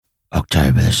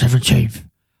October the 17th.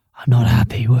 I'm not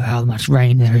happy with how much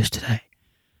rain there is today.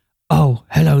 Oh,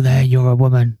 hello there, you're a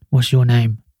woman. What's your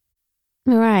name?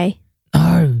 Mirai.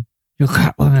 Oh, you're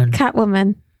Catwoman.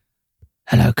 Catwoman.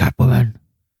 Hello, Catwoman.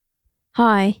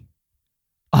 Hi.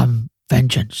 I'm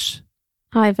Vengeance.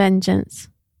 Hi, Vengeance.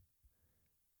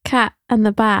 Cat and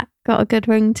the Bat got a good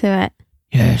ring to it.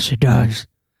 Yes, it does.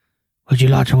 Would you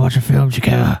like to watch a film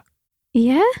together?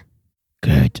 Yeah?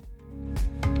 Good.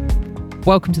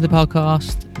 Welcome to the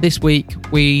podcast. This week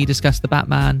we discuss the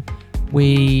Batman.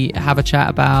 We have a chat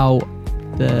about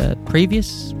the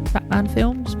previous Batman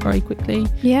films very quickly.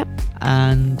 Yep.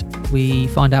 And we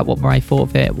find out what Murray thought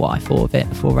of it, what I thought of it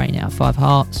before rating it out of 5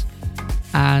 hearts.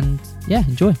 And yeah,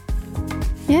 enjoy.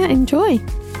 Yeah, enjoy.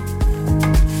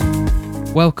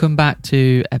 Welcome back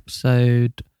to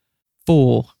episode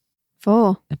 4.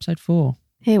 4. Episode 4.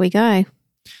 Here we go.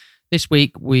 This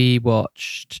week we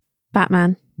watched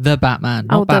Batman. The Batman.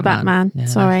 Oh, Not The Batman. Batman.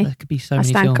 Sorry. There could be so I many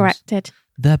stand films. corrected.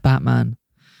 The Batman.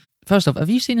 First off, have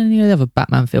you seen any of the other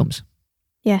Batman films?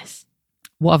 Yes.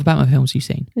 What other Batman films have you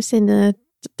seen? We've seen the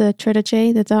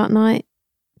trilogy, the Dark Knight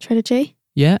trilogy.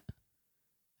 Yeah.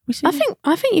 We seen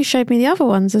I think you showed me the other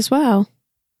ones as well.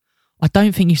 I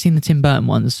don't think you've seen the Tim Burton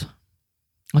ones.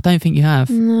 I don't think you have.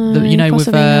 No, with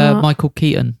possibly not. Michael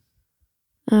Keaton.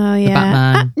 Oh, yeah.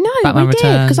 Batman. No, Batman we did,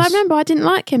 because I Returns. remember I didn't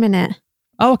like him in it.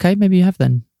 Oh, okay. Maybe you have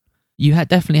then. You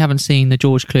definitely haven't seen the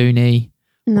George Clooney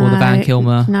No, or the Van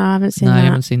Kilmer. No, I haven't seen No, that. you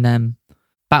haven't seen them.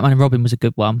 Batman and Robin was a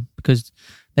good one because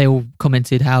they all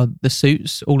commented how the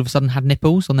suits all of a sudden had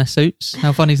nipples on their suits.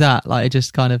 How funny is that? Like, it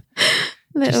just kind of...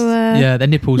 Little, yeah, their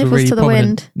nipples were nipples really to the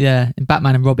prominent. wind. Yeah, in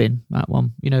Batman and Robin, that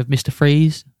one. You know, Mr.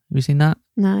 Freeze. Have you seen that?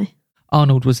 No.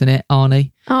 Arnold was in it,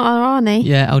 Arnie. Oh, Arnie.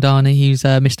 Yeah, old Arnie. He's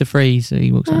Mr. Freeze. So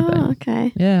he walks around. Oh,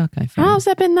 okay. Yeah, okay. fair enough. How's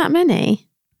there been that many?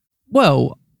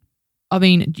 Well, I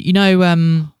mean, you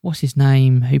know, what's his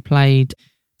name? Who played?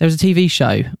 There was a TV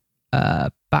show,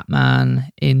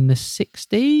 Batman in the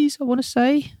 60s, I want to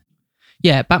say.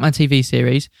 Yeah, Batman TV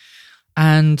series.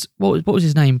 And what was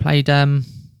his name? Played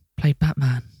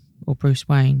Batman or Bruce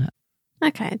Wayne.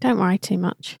 Okay, don't worry too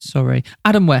much. Sorry,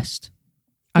 Adam West.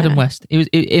 Adam Yeah. West. It was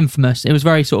infamous. It was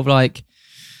very sort of like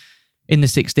in the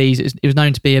 60s. It was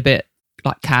known to be a bit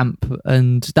like camp,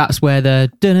 and that's where the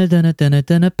dunna dunna dunna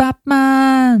dunna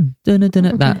Batman dunna dunna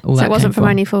Okay. that all So that it wasn't came from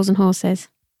Only Fools and Horses.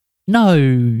 No,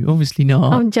 obviously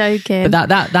not. I'm joking. But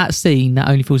that scene, that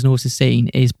Only Fools and Horses scene,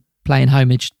 is playing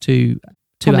homage to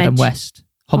Homage. Adam West.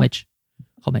 Homage.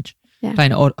 Yeah.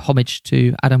 Playing homage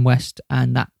to Adam West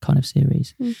and that kind of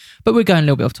series. Mm. But we're going a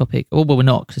little bit off topic. Well, we're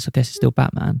not, because I guess it's still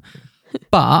Batman.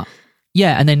 But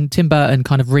yeah, and then Tim Burton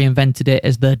kind of reinvented it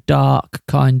as the dark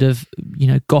kind of, you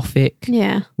know, gothic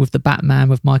Yeah. with the Batman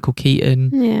with Michael Keaton.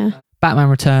 Yeah. Batman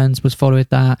Returns was followed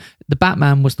that. The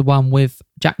Batman was the one with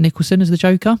Jack Nicholson as the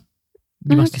Joker.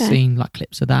 You must have Okay. seen like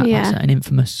clips of that. Yeah. Like an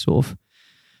infamous sort of.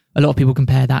 A lot of people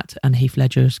compare that and Heath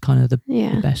Ledger as kind of the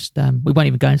Yeah. best. We won't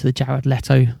even go into the Jared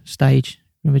Leto stage.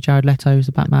 Remember Jared Leto as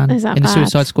the Batman Is that in the bad?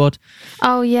 Suicide Squad?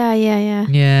 Oh, yeah.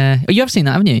 Yeah. Oh, you have seen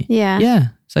that, haven't you? Yeah. Yeah.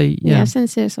 So yeah, I've seen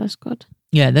Suicide Squad.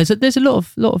 yeah. There's a lot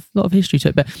of history to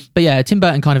it, but yeah, Tim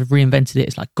Burton kind of reinvented it.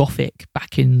 It's like gothic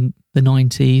back in the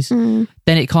 90s. Mm.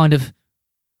 Then it kind of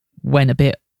went a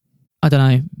bit, I don't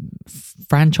know,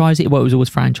 franchisey. Well, it was always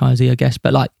franchisey, I guess,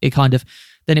 but like it kind of,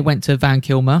 then it went to Van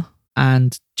Kilmer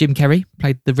and Jim Carrey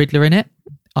played the Riddler in it.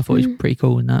 I thought it was pretty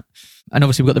cool in that. And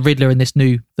obviously we've got the Riddler in this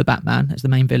new, the Batman as the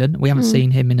main villain. We haven't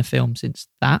seen him in a film since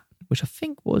that, which I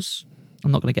think was,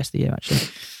 I'm not going to guess the year actually.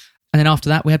 And then after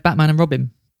that we had Batman and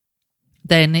Robin.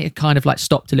 Then it kind of like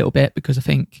stopped a little bit because I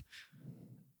think,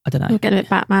 I don't know. We're getting a bit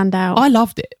Batmaned out. I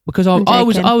loved it because I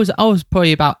joking. was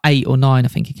probably about 8 or 9. I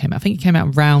think it came out. I think it came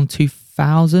out around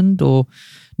 2000 or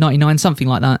 99, something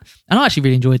like that. And I actually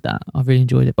really enjoyed that. I really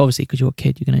enjoyed it. But obviously, because you're a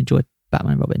kid, you're going to enjoy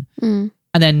Batman and Robin. Mm.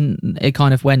 And then it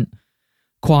kind of went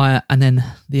quiet. And then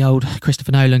the old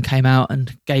Christopher Nolan came out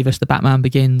and gave us the Batman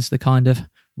Begins, the kind of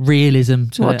realism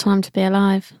to What a it. time to be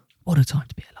alive. What a time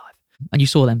to be alive. And you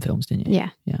saw them films, didn't you? Yeah.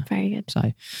 Yeah. Very good.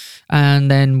 So, and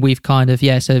then we've kind of,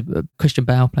 so Christian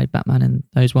Bale played Batman in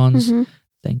those ones. Mhm.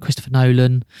 Then Christopher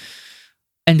Nolan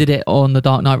ended it on The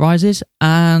Dark Knight Rises.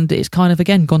 And it's kind of,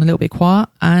 again, gone a little bit quiet.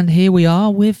 And here we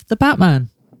are with The Batman.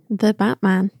 The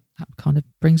Batman. That kind of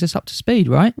brings us up to speed,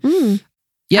 right? Mm.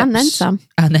 Yep. And then some.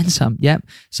 And then some, yep.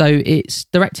 So it's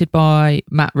directed by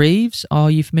Matt Reeves.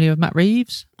 Are you familiar with Matt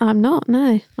Reeves? I'm not,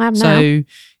 no. I am now. So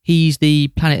he's the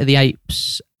Planet of the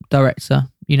Apes director.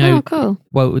 You know, Oh, cool.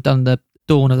 well, we've done the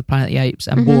Dawn of the Planet of the Apes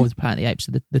and War of the Planet of the Apes,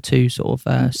 so the two sort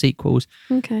of sequels.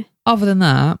 Okay. Other than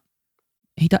that,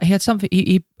 he had something.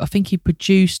 I think he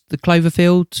produced the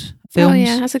Cloverfield films. Oh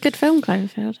yeah, that's a good film,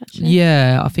 Cloverfield. Actually.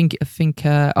 Yeah, I think.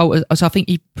 So I think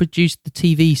he produced the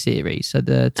TV series, so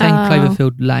the 10 Oh.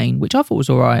 Cloverfield Lane, which I thought was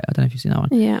all right. I don't know if you've seen that one.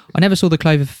 Yeah. I never saw the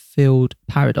Cloverfield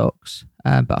Paradox,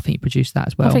 but I think he produced that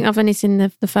as well. I think I've only seen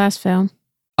the first film.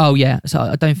 Oh yeah, so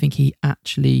I don't think he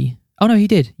actually. Oh no, he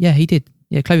did. Yeah, he did.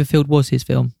 Yeah, Cloverfield was his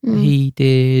film. He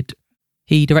did.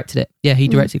 He directed it. Yeah, he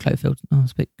directed Cloverfield. I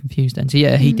was a bit confused then. So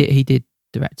yeah, he did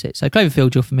direct it. So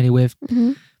Cloverfield, you're familiar with.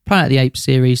 Mm-hmm. Planet of the Apes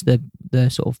series, the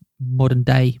sort of modern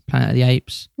day Planet of the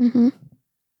Apes. Mm-hmm.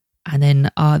 And then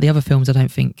the other films, I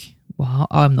don't think. Well,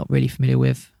 I'm not really familiar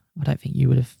with. I don't think you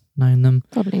would have known them.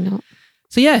 Probably not.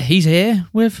 So yeah, he's here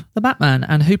with the Batman.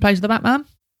 And who plays the Batman?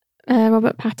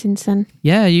 Robert Pattinson.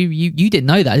 Yeah, you didn't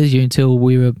know that, did you? Until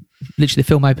we were literally the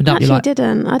film opened up. Actually, You're like,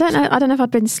 didn't. I don't know if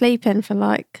I'd been sleeping for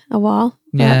like a while.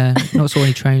 yeah, not saw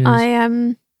any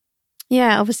trailers.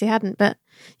 Yeah, obviously hadn't, but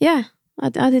yeah, I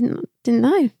didn't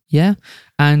know. Yeah,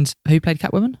 and who played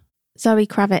Catwoman? Zoe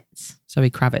Kravitz. Zoe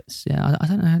Kravitz. Yeah, I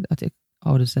don't know.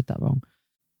 I would have said that wrong.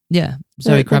 Yeah,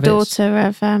 Zoe Kravitz. The daughter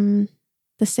of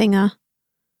the singer.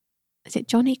 Is it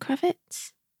Johnny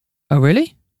Kravitz? Oh,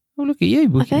 really? Oh, look at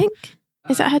you. I think.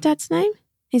 Is that her dad's name?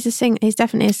 He's a singer. He's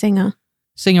definitely a singer.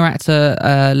 Singer-actor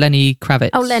Lenny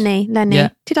Kravitz. Oh, Lenny. Yeah.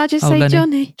 Did I just Oh, say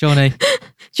Lenny. Johnny?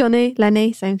 Johnny.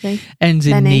 Lenny, same thing. Ends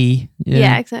in Lenny. knee.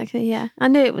 Yeah, exactly. Yeah. I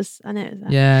knew it was that.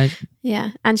 Yeah.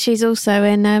 Yeah. And she's also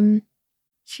in,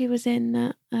 she was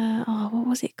in, what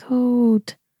was it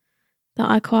called? That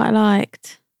I quite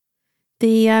liked.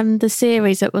 The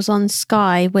series that was on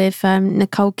Sky with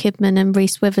Nicole Kidman and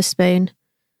Reese Witherspoon.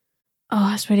 Oh,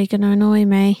 that's really going to annoy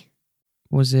me.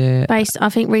 Was it? I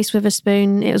think Reese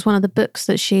Witherspoon, it was one of the books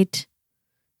that she'd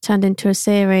turned into a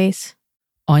series.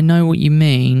 I know what you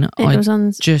mean. It was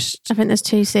on. Just. I think there's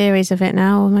 2 series of it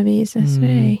now, or maybe it's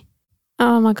 3.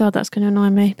 Oh my God, that's going to annoy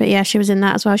me. But yeah, she was in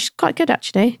that as well. She's quite good,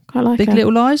 actually. Quite like Big her.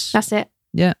 Little Lies? That's it.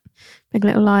 Yeah. Big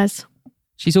Little Lies.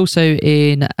 She's also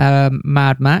in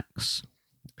Mad Max,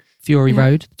 Fury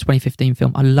Road, the 2015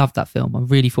 film. I love that film. I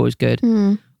really thought it was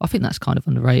good. I think that's kind of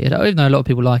underrated. I don't know a lot of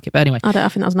people like it, but anyway. I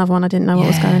think that was another one. I didn't know what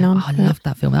was going on. I loved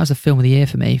that film. That was the film of the year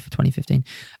for me for 2015.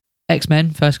 X-Men,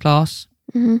 First Class.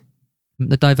 Mm-hmm.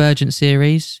 The Divergent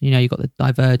series. You know, you got the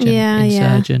Divergent,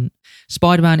 Insurgent.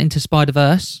 Spider-Man Into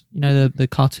Spider-Verse. You know, the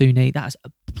cartoony. That's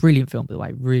a brilliant film, by the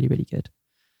way. Really, really good.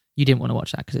 You didn't want to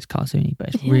watch that because it's cartoony, but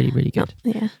it's really, really good.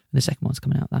 Yeah. And the second one's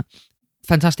coming out of that.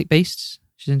 Fantastic Beasts.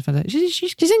 She's in Fantastic.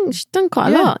 She's done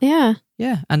quite a lot. Yeah.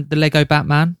 Yeah, and the Lego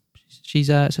Batman. She's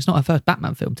so it's not her first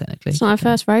Batman film technically. It's not her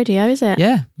first rodeo, is it?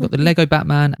 Yeah, got the Lego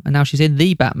Batman, and now she's in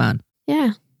the Batman.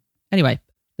 Yeah. Anyway,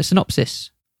 the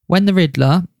synopsis: when the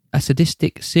Riddler, a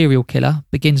sadistic serial killer,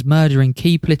 begins murdering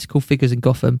key political figures in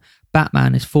Gotham,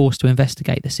 Batman is forced to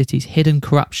investigate the city's hidden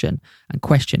corruption and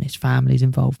question his family's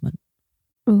involvement.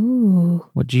 Ooh.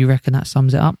 What do you reckon that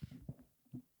sums it up?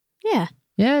 Yeah.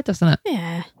 Yeah, doesn't it?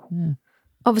 Yeah. Yeah.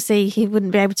 Obviously, he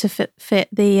wouldn't be able to fit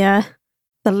the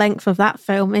length of that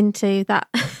film into that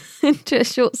into a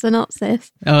short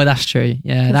synopsis. Oh, that's true.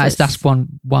 Yeah, that's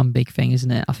one big thing,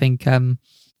 isn't it? I think, I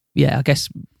guess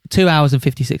 2 hours and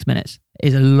 56 minutes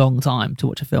is a long time to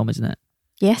watch a film, isn't it?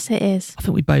 Yes, it is. I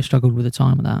think we both struggled with the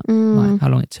time of that, like how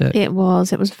long it took. It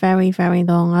was very, very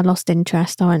long. I lost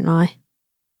interest, I won't lie.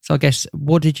 So I guess,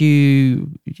 what did you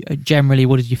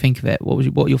think of it? What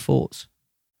were your thoughts?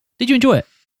 Did you enjoy it?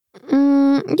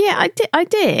 Yeah, I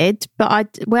did,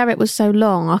 but where it was so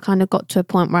long, I kind of got to a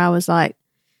point where I was like,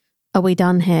 are we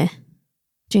done here?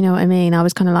 Do you know what I mean? I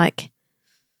was kind of like,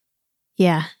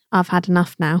 yeah, I've had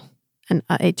enough now. And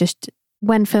it just,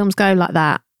 when films go like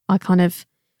that,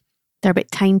 they're a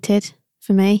bit tainted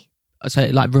for me. So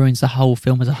it like ruins the whole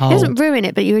film as a whole? It doesn't ruin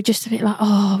it, but you're just a bit like,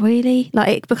 oh, really? Like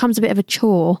it becomes a bit of a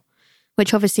chore,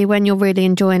 which obviously when you're really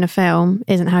enjoying a film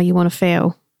isn't how you want to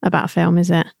feel about a film,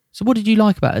 is it? So what did you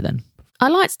like about it then? I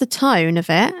liked the tone of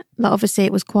it. Like obviously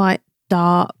it was quite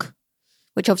dark,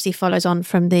 which obviously follows on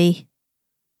from the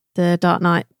Dark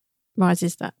Knight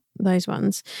Rises, those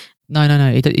ones. No.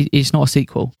 It's not a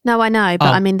sequel. No, I know,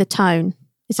 but I mean the tone.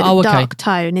 It's a dark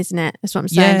tone, isn't it? That's what I'm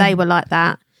saying. Yeah. They were like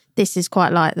that. This is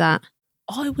quite like that.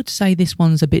 I would say this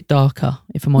one's a bit darker,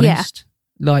 if I'm honest.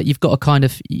 Yeah. Like you've got a kind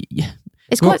of... It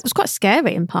was quite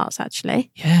scary in parts,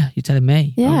 actually. Yeah, you're telling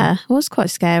me. Yeah, it was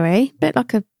quite scary. Bit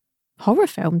like a horror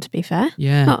film, to be fair.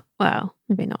 Yeah.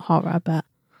 Maybe not horror, but...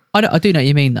 I do know what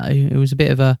you mean, though. It was a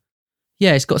bit of a...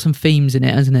 Yeah, it's got some themes in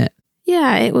it, hasn't it?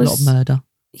 Yeah, it was... A lot of murder.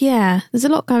 Yeah, there's a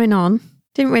lot going on.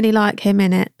 Didn't really like him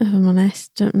in it, if I'm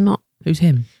honest. I'm not... Who's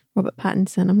him? Robert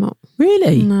Pattinson. I'm not...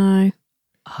 Really? No.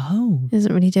 Oh. He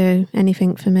doesn't really do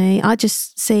anything for me. I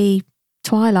just see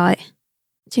Twilight.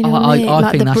 Do you know what I mean? I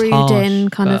like think the that's brooding,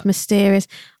 harsh, kind of mysterious.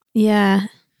 Yeah.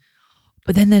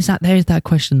 But then there's that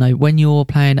question though. When you're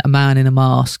playing a man in a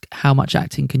mask, how much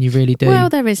acting can you really do? Well,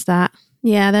 there is that.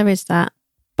 Yeah, there is that.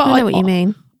 But I know what you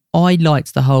mean. I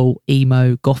liked the whole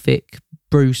emo gothic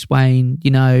Bruce Wayne.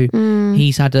 You know,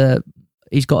 he's got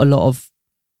a lot of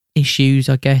issues.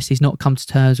 I guess he's not come to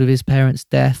terms with his parents'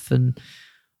 death, and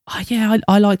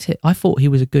I liked it. I thought he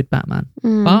was a good Batman.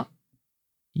 But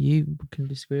you can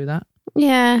disagree with that.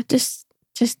 Yeah, just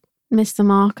missed the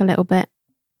mark a little bit.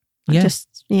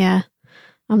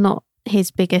 I'm not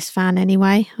his biggest fan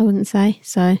anyway, I wouldn't say.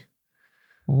 So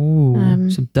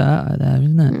some dirt out there,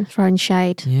 isn't it? Throwing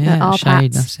shade. Yeah, our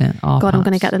shade, Pats. that's it. God, I'm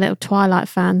going to get the little Twilight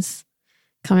fans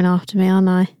coming after me, aren't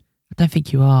I? I don't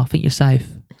think you are. I think you're safe.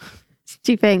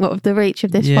 Do you think, what, of the reach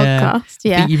of this podcast?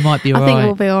 Yeah. I think you might be all right. I think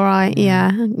we'll be all right,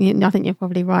 yeah. I think you're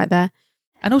probably right there.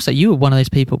 And also, you were one of those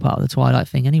people part of the Twilight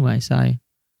thing anyway, so...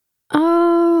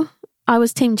 Oh, I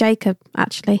was Team Jacob,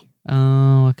 actually.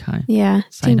 Oh, okay. Yeah,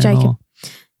 Say Team no Jacob. more.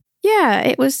 Yeah,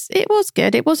 it was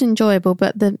good. It was enjoyable,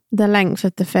 but the length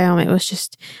of the film, it was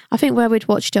just... I think where we'd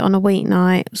watched it on a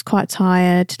weeknight, it was quite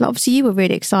tired. Like, obviously, you were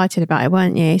really excited about it,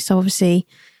 weren't you? So obviously,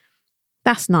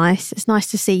 that's nice. It's nice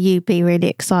to see you be really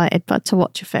excited, but to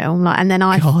watch a film, like, and then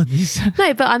I... God,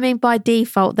 No, but I mean, by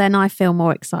default, then I feel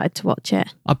more excited to watch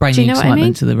it. I bring Do the you know what I excitement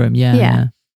mean? to the room, yeah.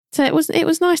 So it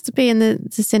was nice to be in the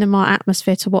cinema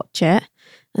atmosphere to watch it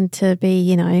and to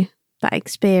be, that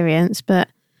experience. But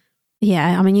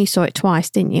yeah, I mean, you saw it twice,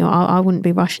 didn't you? I wouldn't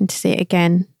be rushing to see it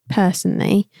again,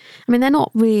 personally. I mean, they're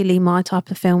not really my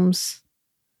type of films.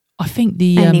 I think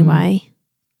anyway.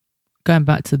 Going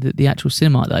back to the actual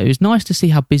cinema though, it was nice to see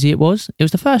how busy it was. It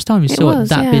was the first time you saw it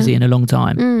that yeah. busy in a long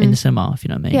time in the cinema, if you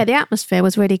know what I mean. Yeah, the atmosphere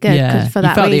was really good for that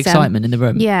you felt reason. the excitement in the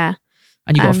room. Yeah.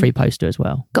 And you got a free poster as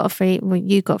well. You got a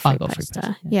free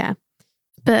poster. Yeah.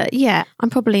 But yeah, I'm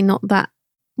probably not that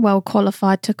well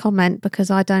qualified to comment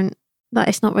because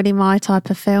it's not really my type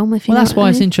of film. If you know that's what why I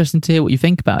it's mean. interesting to hear what you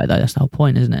think about it though. That's the whole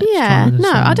point, isn't it? Yeah.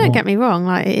 No, I don't get me wrong.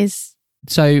 Like, it is.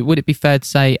 So would it be fair to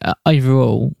say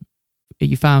overall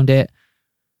you found it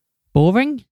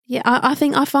boring? Yeah, I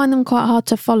think I find them quite hard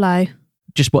to follow.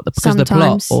 Just because of the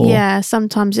plot? Or? Yeah,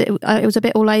 sometimes it was a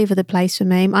bit all over the place for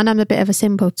me. I know I'm a bit of a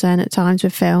simpleton at times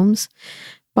with films,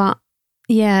 but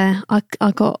yeah, I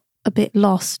got a bit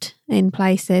lost in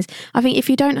places. I think if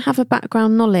you don't have a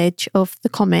background knowledge of the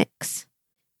comics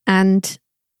and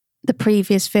the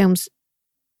previous films,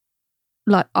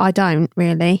 like I don't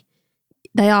really,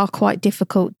 they are quite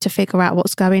difficult to figure out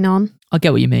what's going on. I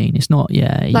get what you mean. It's not,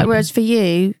 whereas for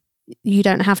you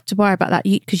don't have to worry about that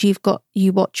because you've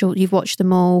watched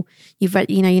them all. You've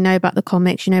read, you know about the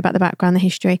comics, you know about the background, the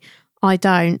history. I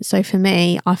don't. So for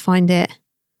me, I find it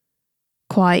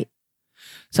quite.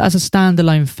 So as a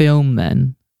standalone film,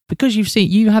 then, because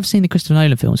you have seen the Christopher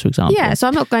Nolan films, for example. Yeah. So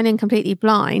I'm not going in completely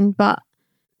blind, but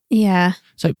yeah.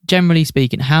 So generally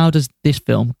speaking, how does this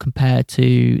film compare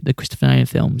to the Christopher Nolan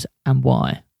films, and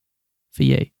why for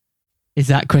you? Is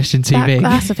that question too big?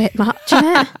 That's a bit much, isn't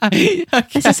it? Okay.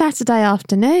 It's a Saturday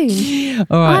afternoon.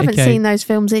 All right, I haven't seen those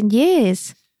films in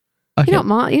years. Okay. You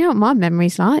know what my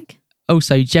memory's like.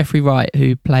 Also, Jeffrey Wright,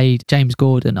 who played James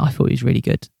Gordon, I thought he was really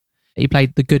good. He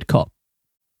played the good cop.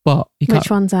 What? Which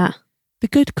one's that? The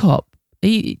good cop.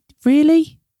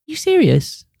 Really? You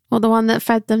serious? Or the one that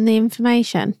fed them the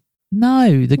information?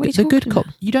 No, the good cop.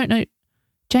 You don't know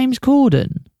James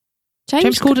Corden.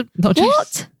 James Corden. Not James.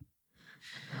 What?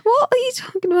 What are you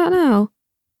talking about now?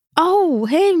 Oh,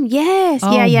 him. Yes.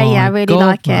 Yeah. I really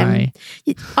like him.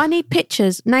 I need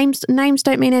pictures. Names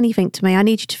don't mean anything to me. I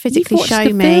need you to physically show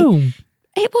me. Film.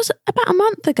 It was about a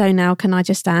month ago now, can I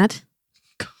just add?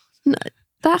 No,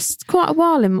 that's quite a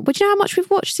while in. Would you know how much we've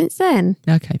watched since then?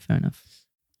 Okay, fair enough.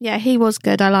 Yeah, he was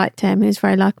good. I liked him. He was a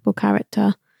very likeable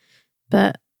character.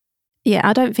 But yeah,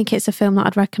 I don't think it's a film that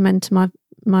I'd recommend to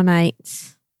my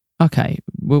mates. Okay,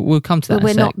 we'll come to that. But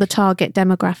we're not the target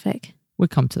demographic. We'll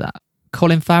come to that.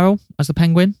 Colin Farrell as the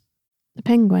Penguin. The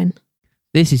Penguin.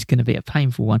 This is going to be a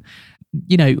painful one.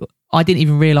 I didn't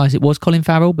even realise it was Colin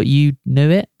Farrell, but you knew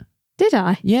it. Did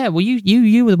I? Yeah. Well,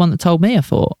 you were the one that told me. I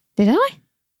thought. Did I?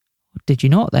 Did you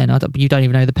not? Then you don't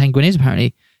even know who the Penguin is.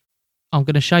 Apparently, I'm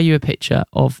going to show you a picture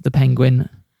of the Penguin.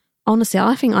 Honestly,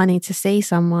 I think I need to see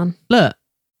someone. Look,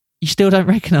 you still don't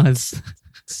recognise.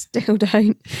 Still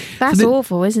don't. That's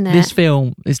awful, isn't it? This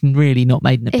film is really not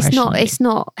made an impression. It's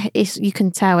not. You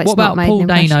can tell it's not. What about Paul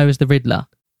Dano as the Riddler?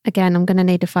 Again, I'm going to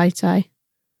need a photo.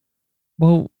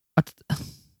 Well,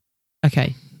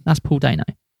 okay, that's Paul Dano.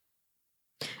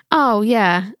 Oh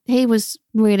yeah, he was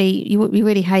really. You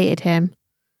really hated him.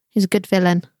 He's a good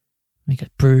villain. We got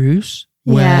Bruce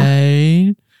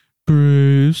Wayne.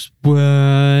 Bruce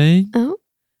Wayne. Oh,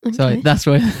 So that's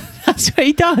what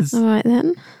he does. All right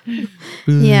then.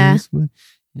 Yeah.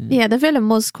 Yeah, the villain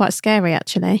was quite scary,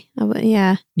 actually.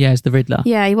 Yeah. Yeah, it's the Riddler.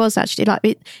 Yeah, he was actually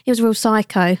he was a real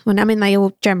psycho. I mean, they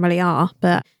all generally are,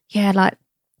 but yeah, like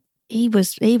he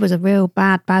was a real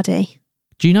bad baddie.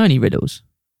 Do you know any riddles?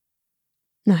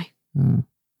 No. I'm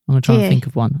gonna try and think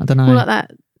of one. I don't know. Well, like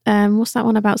that. What's that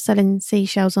one about selling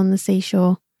seashells on the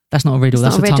seashore? That's not a riddle.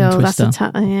 That's a tongue twister.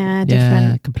 Different.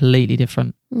 Yeah, completely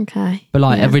different. Okay. But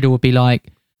like a riddle would be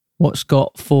like, what's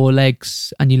got 4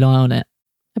 legs and you lie on it?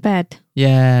 A bed.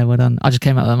 Yeah, well done. I just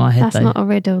came out of my head. That's not a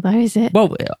riddle, though, is it?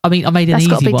 Well, I mean, I made an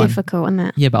easy one. That's got to be difficult, isn't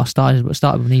it? Yeah, but I started with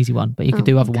an easy one. But you could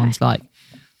do other ones like,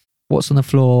 what's on the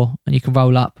floor and you can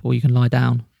roll up or you can lie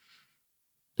down.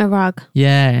 A rug.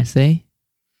 Yeah, see?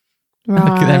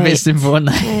 Right. They're a bit simple, aren't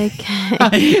they?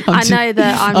 Okay. I know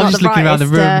that I'm not just the looking around the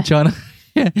room trying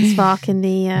to spark in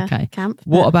the camp.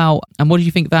 What about, and what do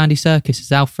you think of Andy Serkis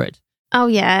as Alfred? Oh,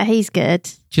 yeah, he's good.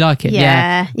 Do you like it?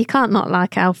 Yeah. You can't not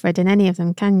like Alfred in any of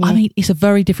them, can you? I mean, it's a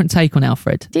very different take on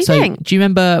Alfred. Do you think? Do you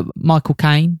remember Michael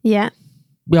Caine? Yeah.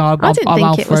 Yeah, I didn't think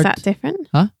Alfred. it was that different.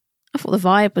 Huh? I thought the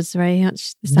vibe was very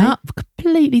much the same. No,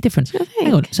 completely different.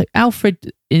 Hang on. So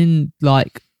Alfred in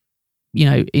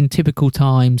in typical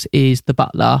times is the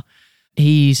butler.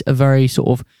 He's a very sort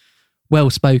of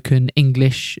well-spoken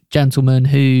English gentleman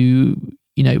who,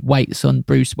 waits on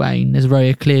Bruce Wayne. There's a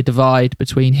very clear divide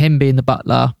between him being the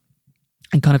butler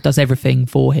and kind of does everything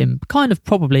for him. Kind of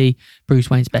probably Bruce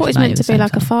Wayne's best mate. He's meant to be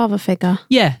like a father figure.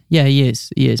 Yeah, he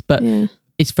is. But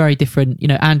it's very different.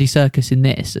 Andy Serkis in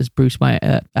this as Bruce Wayne,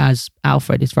 as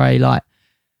Alfred, is very like,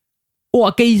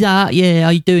 what geezer? Yeah, how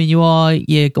you doing? You are?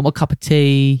 Yeah, got my cup of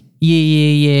tea. Yeah.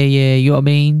 You know what I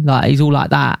mean? Like, he's all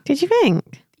like that. Did you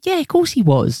think? Yeah, of course he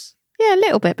was. Yeah, a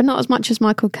little bit, but not as much as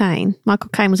Michael Caine.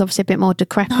 Michael Caine was obviously a bit more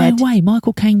decrepit. No way.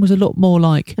 Michael Caine was a lot more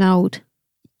like... And old.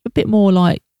 A bit more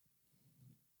like...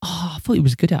 Oh, I thought he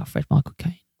was a good Alfred, Michael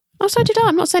Caine. Oh, so did I.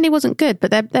 I'm not saying he wasn't good,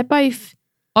 but they're both...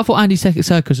 I thought Andy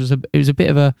Serkis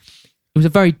was a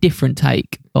very different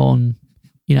take on,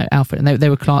 Alfred. And they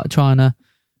were trying to...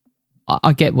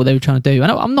 I get what they were trying to do.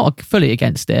 And I'm not fully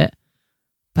against it.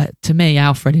 But to me,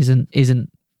 Alfred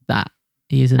isn't that.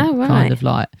 He isn't kind of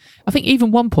like... I think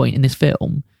even one point in this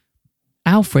film,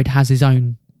 Alfred has his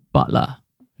own butler.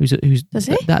 Who's Does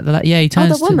he? Yeah, he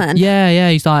turns the woman? Yeah,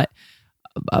 he's like...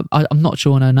 I'm not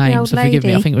sure on her name, so forgive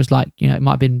me. I think it was like, it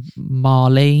might have been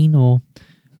Marlene or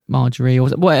Marjorie or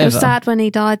whatever. It was sad when he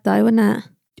died though, wasn't it?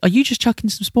 Are you just chucking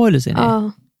some spoilers in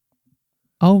here?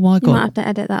 Oh my God. You might have to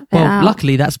edit that bit out.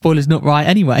 Luckily that spoiler's not right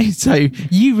anyway, so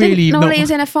you really... he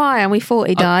was in a fire and we thought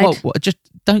he died. Just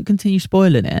don't continue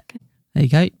spoiling it. There you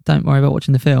go. Don't worry about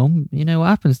watching the film. You know what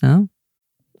happens now.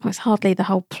 Well, it's hardly the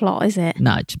whole plot, is it?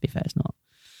 No, to be fair, it's not.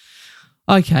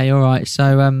 Okay, all right.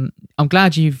 So I'm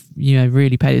glad you've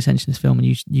really paid attention to this film and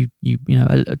you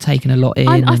taken a lot in.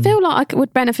 I feel like I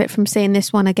would benefit from seeing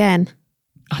this one again.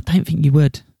 I don't think you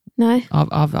would. No,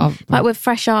 I've like with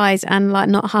fresh eyes and like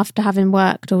not have to having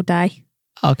worked all day.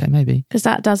 Okay, maybe because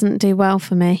that doesn't do well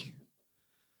for me.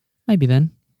 Maybe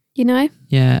then.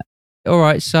 Yeah. All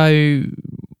right. So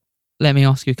let me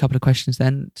ask you a couple of questions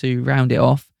then to round it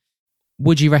off.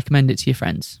 Would you recommend it to your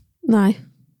friends? No.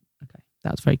 Okay,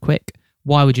 that was very quick.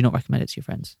 Why would you not recommend it to your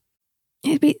friends?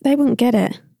 They wouldn't get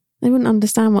it. They wouldn't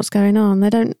understand what's going on.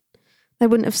 They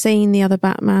wouldn't have seen the other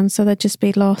Batman, so they'd just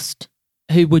be lost.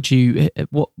 Who would you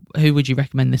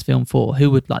recommend this film for? Who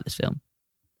would like this film?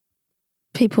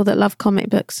 People that love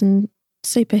comic books and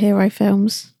superhero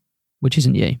films. Which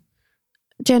isn't you?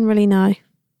 Generally, no.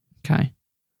 Okay.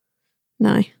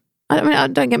 No.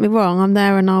 Don't get me wrong. I'm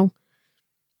there and I'll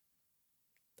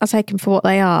take them for what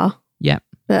they are. Yeah.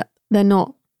 But they're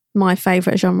not my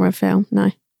favourite genre of film,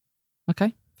 no.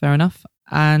 Okay, fair enough.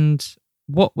 And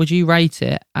what would you rate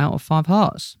it out of 5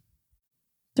 hearts?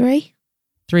 3.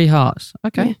 3 hearts.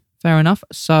 Okay, yeah. Fair enough.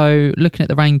 So looking at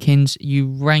the rankings, you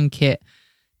rank it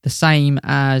the same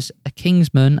as A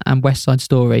Kingsman and West Side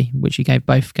Story, which you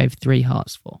both gave 3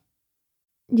 hearts for.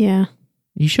 Yeah.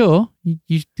 You sure?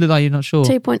 You look like you're not sure.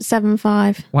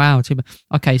 2.75. Wow.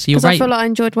 Okay, so you're because I feel like I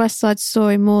enjoyed West Side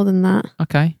Story more than that.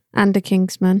 Okay. And A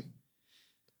Kingsman.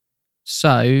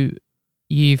 So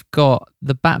you've got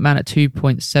the Batman at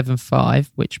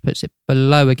 2.75, which puts it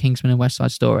below A Kingsman and West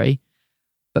Side Story.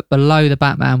 But below the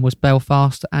Batman was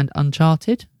Belfast and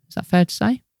Uncharted. Is that fair to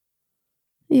say?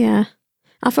 Yeah.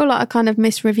 I feel like I kind of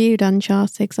misreviewed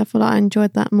Uncharted because I feel like I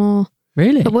enjoyed that more.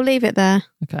 Really? But we'll leave it there.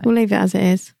 Okay. We'll leave it as it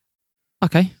is.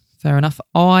 Okay, fair enough.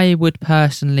 I would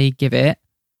personally give it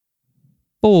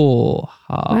 4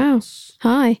 hearts. Wow.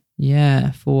 Hi.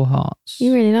 Yeah, 4 hearts.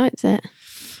 You really liked it.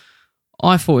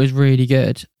 I thought it was really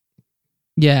good.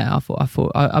 Yeah,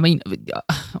 I mean,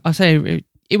 I say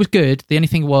it was good. The only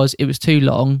thing was it was too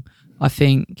long. I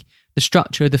think the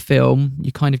structure of the film,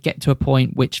 you kind of get to a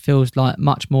point which feels like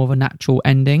much more of a natural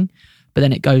ending, but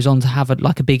then it goes on to have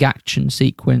a big action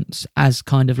sequence as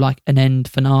kind of like an end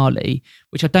finale,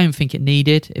 which I don't think it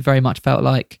needed. It very much felt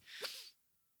like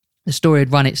the story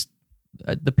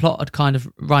had the plot had kind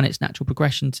of run its natural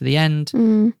progression to the end.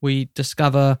 We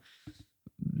discover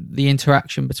the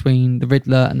interaction between the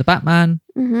Riddler and the Batman,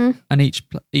 and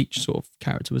each sort of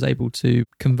character was able to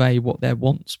convey what their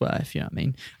wants were, if you know what I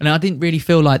mean. And I didn't really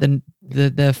feel like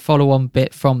the follow-on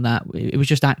bit from that, it was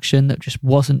just action that just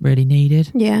wasn't really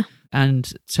needed. Yeah.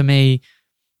 And to me,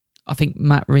 I think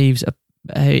Matt Reeves,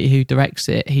 who directs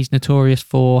it, he's notorious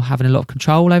for having a lot of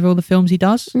control over all the films he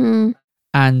does.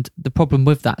 And the problem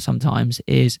with that sometimes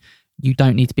is you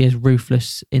don't need to be as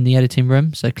ruthless in the editing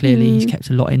room. So clearly he's kept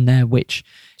a lot in there, which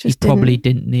he probably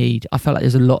didn't need. I felt like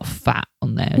there's a lot of fat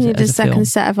on there. You need a second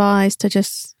set of eyes to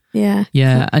just, yeah.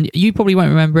 Yeah, and you probably won't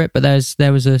remember it, but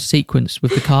there was a sequence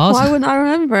with the cars. Why wouldn't I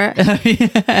remember it? I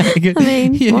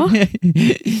mean, what?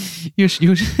 You're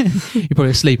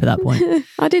probably asleep at that point.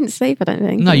 I didn't sleep, I don't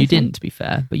think. No, you didn't, to be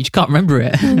fair, but you just can't remember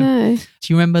it. I know.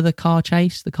 Do you remember the car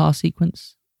chase, the car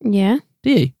sequence? Yeah. Do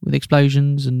you? With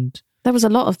explosions and... There was a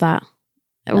lot of that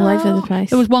all over the place.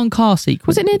 There was one car sequence.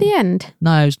 Was it near the end?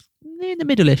 No, it was near the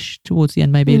middle-ish, towards the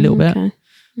end, maybe a little bit.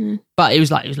 But it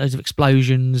was loads of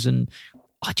explosions, and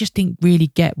I just didn't really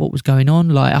get what was going on.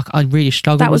 Like, I really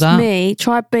struggled with that. That was me.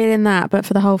 Try being that, but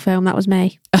for the whole film, that was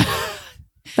me.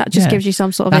 That just gives you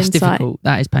some sort of That's insight. Difficult.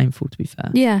 That is painful, to be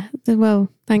fair. Yeah. Well,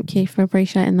 thank you for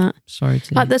appreciating that. Sorry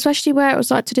to... especially where it was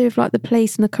to do with the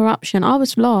police and the corruption. I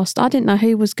was lost. I didn't know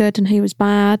who was good and who was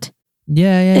bad.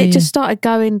 Yeah. It just started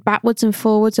going backwards and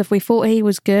forwards. If we thought he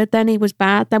was good, then he was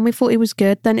bad. Then we thought he was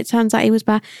good. Then it turns out he was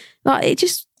bad. It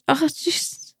just...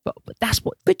 But that's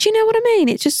what... But you know what I mean?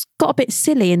 It just got a bit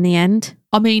silly in the end.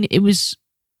 I mean, it was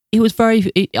very...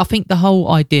 I think the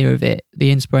whole idea of it,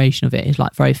 the inspiration of it is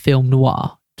very film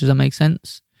noir. Does that make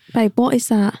sense? Babe, what is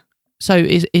that? So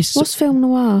it's... What's film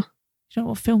noir? Do you know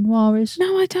what film noir is?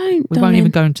 No, I don't. We won't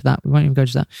even go into that.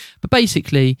 But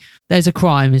basically, there's a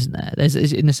crime, isn't there? There's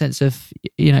in the sense of,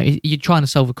 you're trying to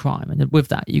solve a crime, and with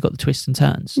that, you got the twists and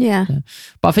turns. Yeah.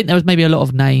 But I think there was maybe a lot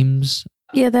of names.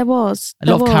 Yeah, there was.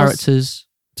 A lot of characters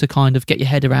to kind of get your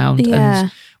head around. Yeah.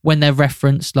 And when they're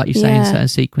referenced, like you say, in certain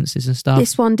sequences and stuff.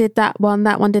 This one did that one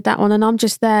did that one, and I'm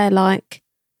just there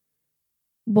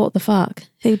what the fuck?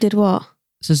 Who did what?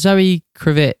 So Zoe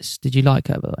Kravitz, did you like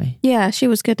her, by the way? Yeah, she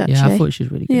was good, actually. Yeah, I thought she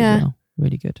was really good as well.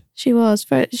 Really good. She was.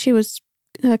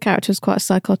 Her character was quite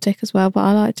psychotic as well, but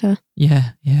I liked her.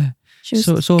 Yeah. She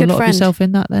was saw a lot of yourself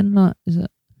in that then? Is it?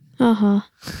 Uh-huh.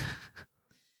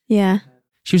 Yeah.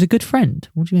 She was a good friend?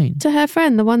 What do you mean? To her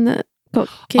friend, the one that got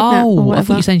kidnapped or whatever. I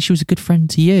thought you were saying she was a good friend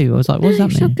to you. I was like, what does that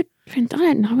mean? She's not a good friend. I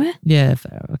don't know her. Yeah,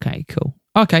 fair. Okay, cool.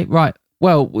 Okay, right.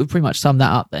 Well, we've pretty much summed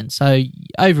that up then. So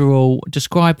overall,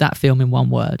 describe that film in one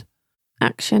word.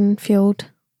 Action fueled.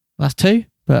 Well, that's two,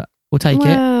 but we'll take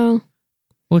it.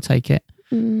 We'll take it.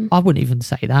 I wouldn't even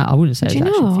say that. I wouldn't say it was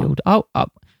action fueled.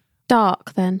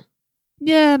 Dark then.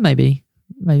 Yeah, maybe.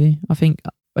 I think.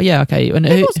 But yeah, okay. And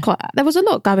there was a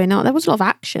lot going on. There was a lot of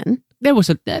action. There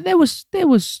was.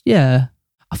 Yeah.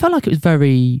 I felt like it was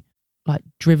very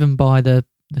driven by the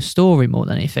story more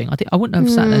than anything. I wouldn't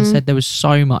have sat there and said there was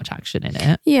so much action in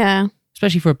it. Yeah.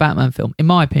 Especially for a Batman film, in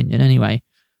my opinion, anyway.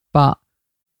 But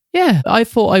yeah, I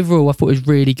thought it was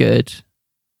really good.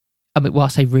 I mean, I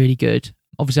say really good.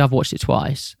 Obviously, I've watched it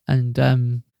twice, and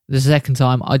the second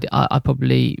time, I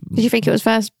probably... Did you think it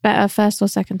was better first or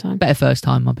second time? Better first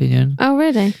time, in my opinion. Oh,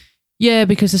 really? Yeah,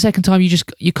 because the second time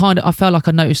I felt like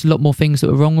I noticed a lot more things that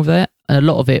were wrong with it, and a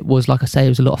lot of it was, like I say, there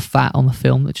was a lot of fat on the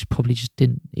film that probably just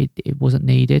didn't, it wasn't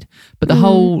needed. But the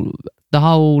whole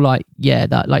like you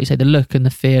say, the look and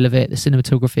the feel of it, the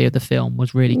cinematography of the film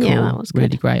was really cool. Yeah, that was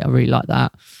really great. I really liked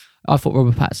that. I thought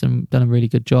Robert Pattinson done a really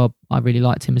good job. I really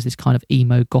liked him as this kind of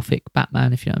emo gothic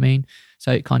Batman, if you know what I mean.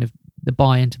 So it kind of, the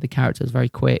buy into the character was very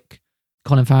quick.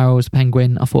 Colin Farrell was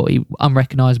Penguin. I thought he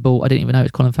unrecognisable. I didn't even know it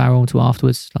was Colin Farrell until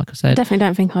afterwards, like I said. I definitely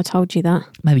don't think I told you that.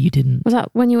 Maybe you didn't. Was that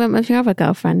when you went with your other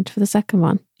girlfriend for the second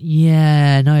one?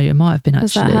 Yeah, no, it might have been actually.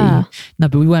 Was that her? No,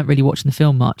 but we weren't really watching the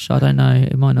film much, so I don't know.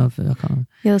 It might not have. I can't.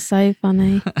 You're so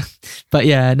funny. But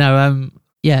yeah, no,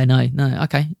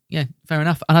 okay. Yeah, fair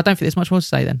enough. And I don't think there's much more to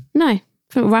say then. No, I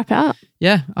think we'll wrap it up.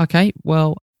 Yeah, okay.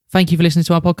 Well, thank you for listening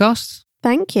to our podcast.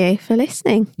 Thank you for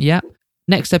listening. Yeah.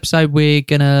 Next episode, we're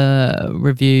going to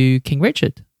review King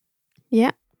Richard.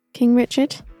 Yeah, King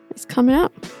Richard is coming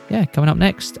up. Yeah, coming up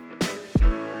next.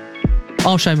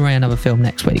 I'll show Maria another film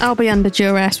next week. I'll be under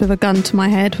duress with a gun to my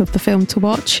head with the film to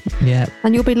watch. Yeah.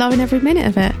 And you'll be loving every minute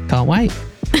of it. Can't wait.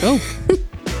 Cool.